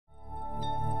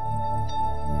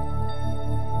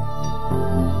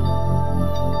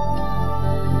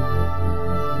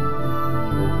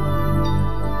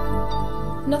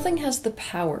Nothing has the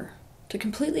power to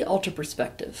completely alter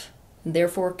perspective, and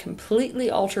therefore completely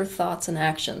alter thoughts and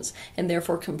actions, and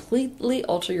therefore completely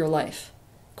alter your life,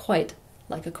 quite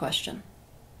like a question.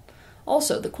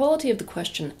 Also, the quality of the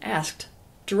question asked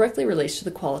directly relates to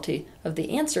the quality of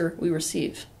the answer we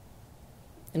receive.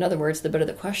 In other words, the better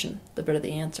the question, the better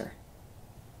the answer.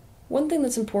 One thing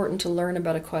that's important to learn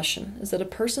about a question is that a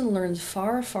person learns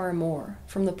far, far more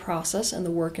from the process and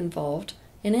the work involved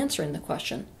in answering the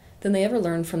question than they ever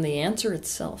learned from the answer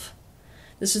itself.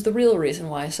 This is the real reason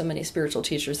why so many spiritual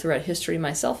teachers throughout history,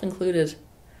 myself included,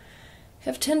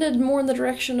 have tended more in the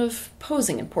direction of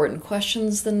posing important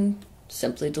questions than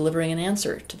simply delivering an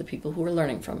answer to the people who are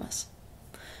learning from us.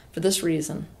 For this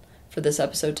reason, for this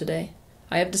episode today,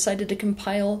 I have decided to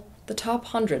compile the top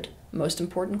 100 most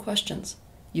important questions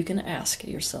you can ask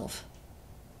yourself.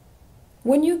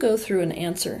 When you go through and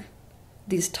answer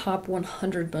these top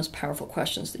 100 most powerful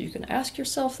questions that you can ask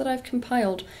yourself that I've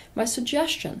compiled, my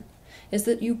suggestion is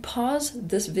that you pause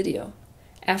this video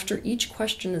after each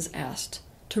question is asked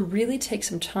to really take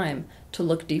some time to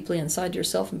look deeply inside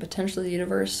yourself and potentially the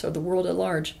universe or the world at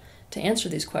large to answer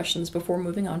these questions before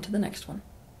moving on to the next one.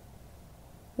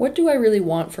 What do I really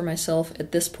want for myself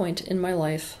at this point in my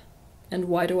life, and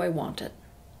why do I want it?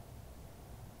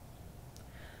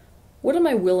 What am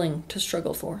I willing to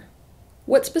struggle for?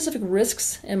 What specific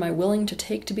risks am I willing to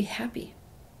take to be happy?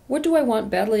 What do I want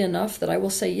badly enough that I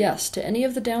will say yes to any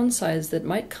of the downsides that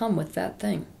might come with that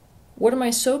thing? What am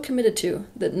I so committed to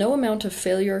that no amount of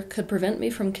failure could prevent me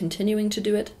from continuing to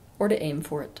do it or to aim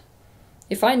for it?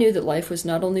 If I knew that life was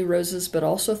not only roses but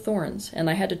also thorns, and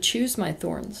I had to choose my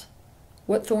thorns,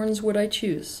 what thorns would I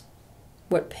choose?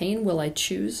 What pain will I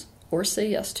choose or say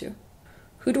yes to?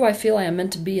 Who do I feel I am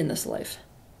meant to be in this life?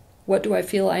 What do I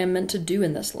feel I am meant to do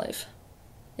in this life?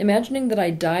 Imagining that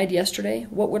I died yesterday,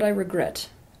 what would I regret?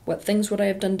 What things would I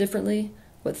have done differently?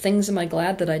 What things am I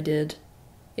glad that I did?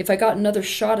 If I got another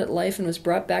shot at life and was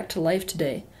brought back to life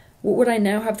today, what would I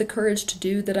now have the courage to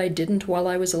do that I didn't while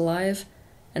I was alive?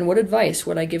 And what advice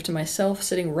would I give to myself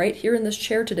sitting right here in this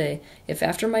chair today if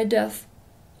after my death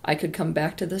I could come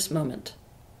back to this moment?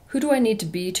 Who do I need to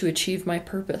be to achieve my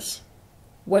purpose?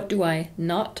 What do I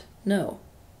not know?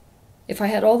 If I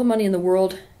had all the money in the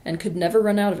world and could never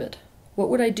run out of it, what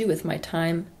would I do with my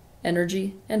time,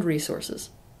 energy, and resources?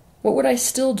 What would I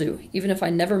still do, even if I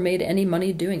never made any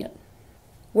money doing it?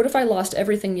 What if I lost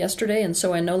everything yesterday and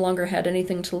so I no longer had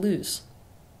anything to lose?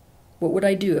 What would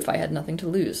I do if I had nothing to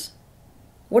lose?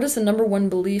 What is the number one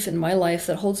belief in my life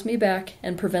that holds me back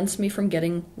and prevents me from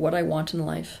getting what I want in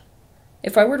life?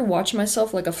 If I were to watch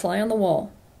myself like a fly on the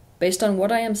wall, based on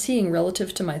what I am seeing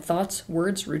relative to my thoughts,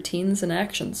 words, routines, and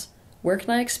actions, where can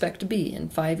I expect to be in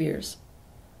 5 years?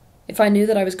 If I knew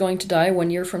that I was going to die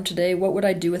 1 year from today, what would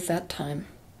I do with that time?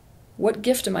 What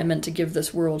gift am I meant to give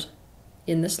this world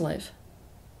in this life?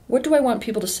 What do I want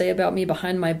people to say about me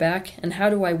behind my back, and how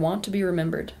do I want to be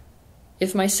remembered?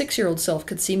 If my 6-year-old self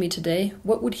could see me today,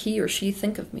 what would he or she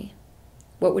think of me?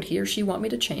 What would he or she want me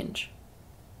to change?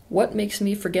 What makes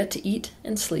me forget to eat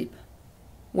and sleep?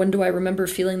 When do I remember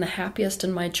feeling the happiest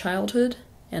in my childhood,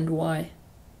 and why?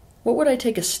 What would I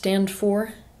take a stand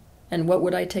for, and what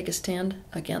would I take a stand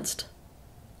against?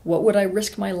 What would I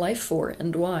risk my life for,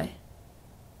 and why?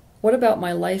 What about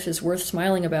my life is worth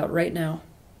smiling about right now?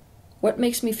 What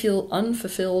makes me feel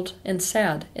unfulfilled and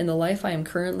sad in the life I am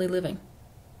currently living?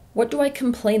 What do I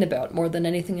complain about more than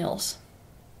anything else?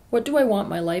 What do I want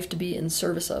my life to be in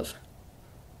service of?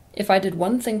 If I did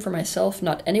one thing for myself,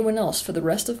 not anyone else, for the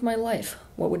rest of my life,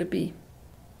 what would it be?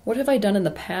 What have I done in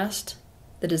the past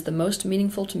that is the most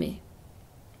meaningful to me?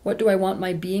 What do I want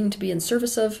my being to be in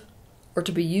service of, or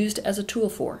to be used as a tool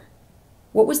for?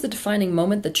 What was the defining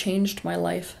moment that changed my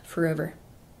life forever?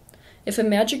 If a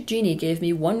magic genie gave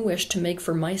me one wish to make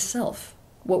for myself,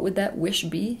 what would that wish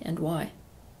be and why?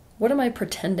 What am I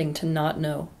pretending to not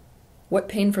know? What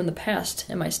pain from the past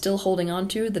am I still holding on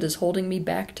to that is holding me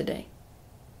back today?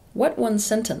 What one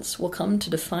sentence will come to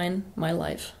define my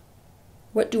life?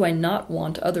 What do I not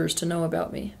want others to know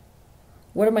about me?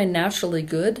 What am I naturally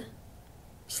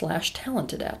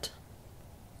good/talented at?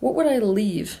 What would I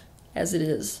leave as it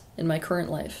is in my current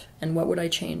life, and what would I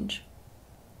change?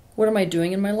 What am I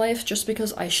doing in my life just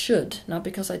because I should, not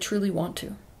because I truly want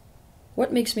to?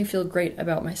 What makes me feel great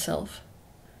about myself?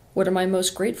 What am I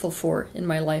most grateful for in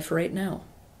my life right now?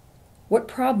 What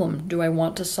problem do I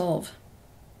want to solve?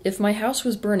 If my house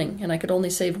was burning and I could only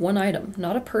save one item,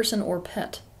 not a person or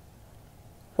pet,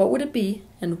 what would it be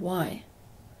and why?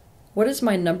 What is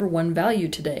my number one value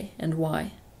today and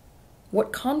why?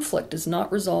 What conflict is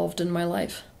not resolved in my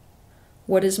life?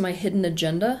 What is my hidden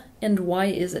agenda and why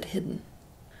is it hidden?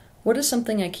 What is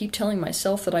something I keep telling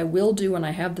myself that I will do when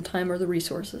I have the time or the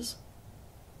resources?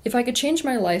 If I could change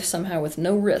my life somehow with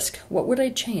no risk, what would I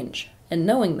change? And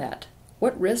knowing that,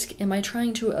 what risk am I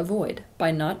trying to avoid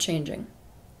by not changing?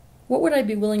 What would I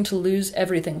be willing to lose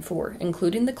everything for,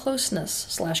 including the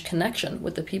closeness/connection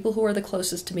with the people who are the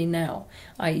closest to me now,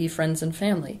 i.e. friends and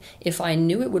family, if I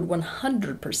knew it would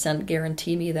 100%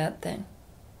 guarantee me that thing?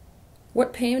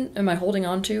 What pain am I holding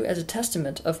on to as a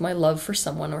testament of my love for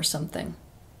someone or something?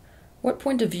 What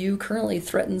point of view currently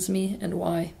threatens me and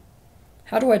why?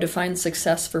 How do I define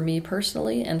success for me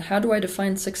personally, and how do I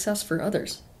define success for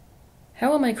others?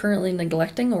 How am I currently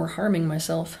neglecting or harming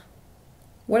myself?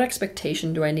 What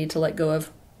expectation do I need to let go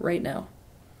of right now?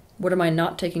 What am I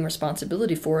not taking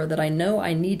responsibility for that I know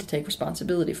I need to take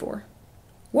responsibility for?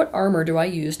 What armor do I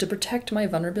use to protect my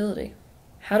vulnerability?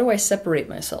 How do I separate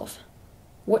myself?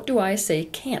 What do I say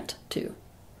can't to?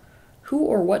 Who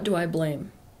or what do I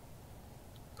blame?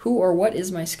 Who or what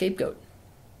is my scapegoat?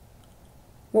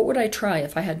 What would I try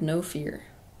if I had no fear?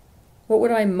 What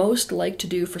would I most like to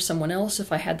do for someone else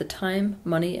if I had the time,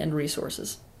 money, and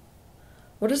resources?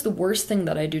 What is the worst thing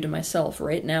that I do to myself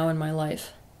right now in my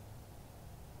life?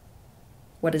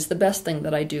 What is the best thing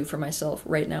that I do for myself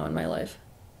right now in my life?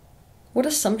 What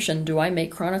assumption do I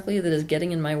make chronically that is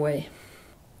getting in my way?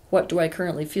 What do I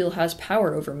currently feel has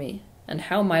power over me, and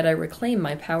how might I reclaim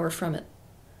my power from it?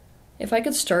 If I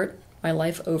could start my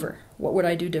life over, what would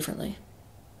I do differently?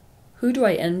 Who do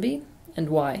I envy, and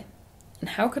why? And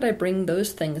how could I bring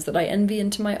those things that I envy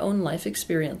into my own life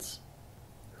experience?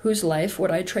 Whose life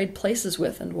would I trade places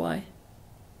with, and why?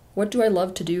 What do I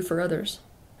love to do for others?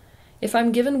 If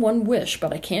I'm given one wish,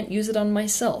 but I can't use it on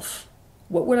myself,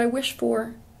 what would I wish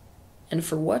for, and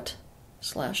for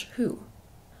what/who?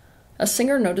 A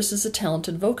singer notices a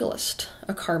talented vocalist.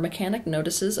 A car mechanic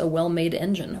notices a well-made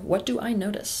engine. What do I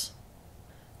notice?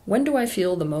 When do I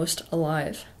feel the most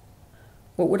alive?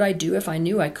 What would I do if I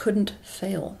knew I couldn't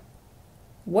fail?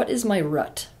 What is my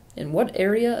rut? In what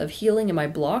area of healing am I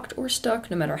blocked or stuck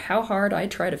no matter how hard I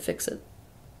try to fix it?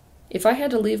 If I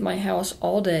had to leave my house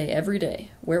all day, every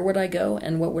day, where would I go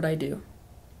and what would I do?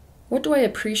 What do I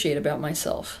appreciate about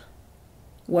myself?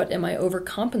 What am I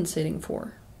overcompensating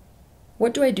for?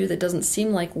 What do I do that doesn't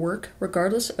seem like work,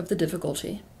 regardless of the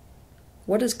difficulty?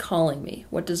 What is calling me?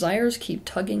 What desires keep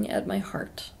tugging at my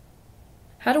heart?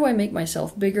 How do I make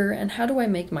myself bigger, and how do I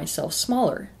make myself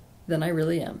smaller than I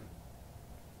really am?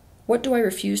 What do I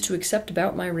refuse to accept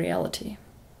about my reality?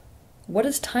 What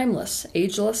is timeless,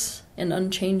 ageless, and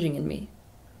unchanging in me?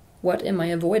 What am I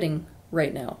avoiding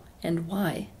right now, and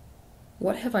why?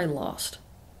 What have I lost?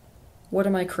 What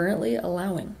am I currently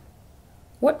allowing?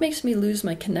 What makes me lose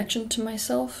my connection to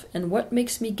myself, and what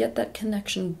makes me get that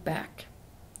connection back?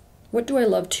 What do I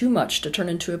love too much to turn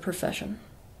into a profession?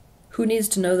 Who needs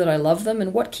to know that I love them,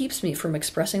 and what keeps me from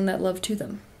expressing that love to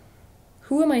them?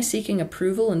 Who am I seeking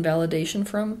approval and validation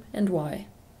from, and why?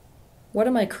 What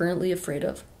am I currently afraid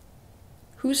of?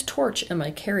 Whose torch am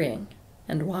I carrying,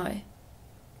 and why?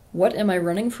 What am I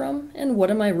running from, and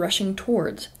what am I rushing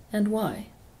towards, and why?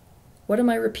 What am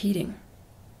I repeating?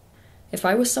 If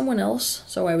I was someone else,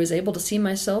 so I was able to see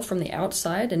myself from the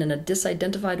outside and in a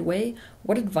disidentified way,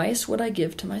 what advice would I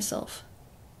give to myself?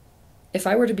 If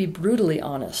I were to be brutally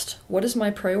honest, what is my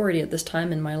priority at this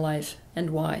time in my life,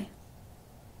 and why?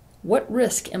 What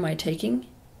risk am I taking,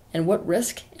 and what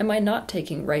risk am I not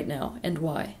taking right now, and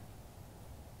why?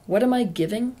 What am I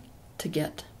giving to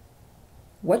get?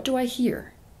 What do I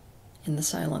hear in the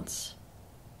silence?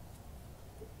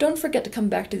 Don't forget to come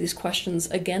back to these questions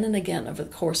again and again over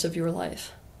the course of your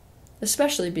life,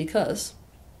 especially because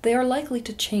they are likely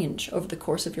to change over the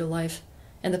course of your life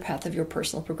and the path of your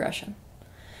personal progression.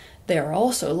 They are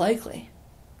also likely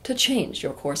to change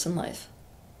your course in life.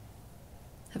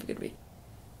 Have a good week.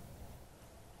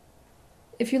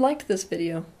 If you liked this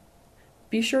video,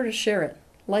 be sure to share it,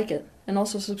 like it, and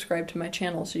also subscribe to my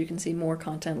channel so you can see more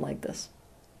content like this.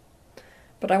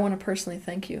 But I want to personally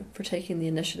thank you for taking the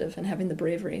initiative and having the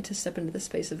bravery to step into the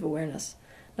space of awareness,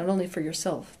 not only for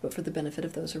yourself, but for the benefit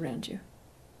of those around you.